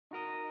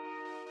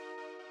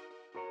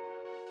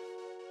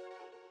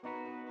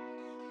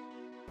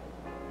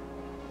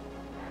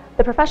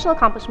The professional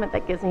accomplishment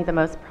that gives me the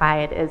most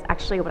pride is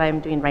actually what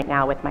I'm doing right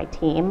now with my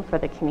team for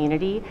the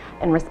community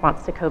in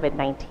response to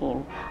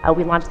COVID-19.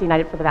 We launched the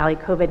United for the Valley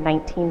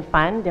COVID-19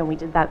 Fund, and we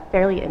did that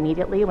fairly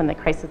immediately when the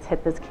crisis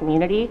hit this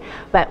community,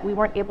 but we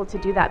weren't able to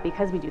do that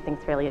because we do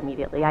things fairly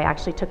immediately. I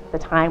actually took the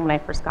time when I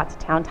first got to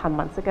town 10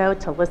 months ago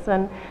to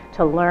listen,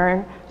 to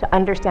learn, to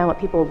understand what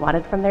people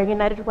wanted from their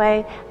United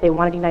Way. They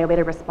wanted United Way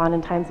to respond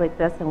in times like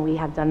this, and we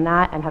have done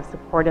that and have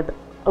supported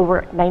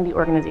over 90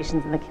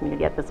 organizations in the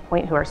community at this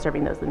point who are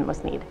serving those in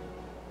most need.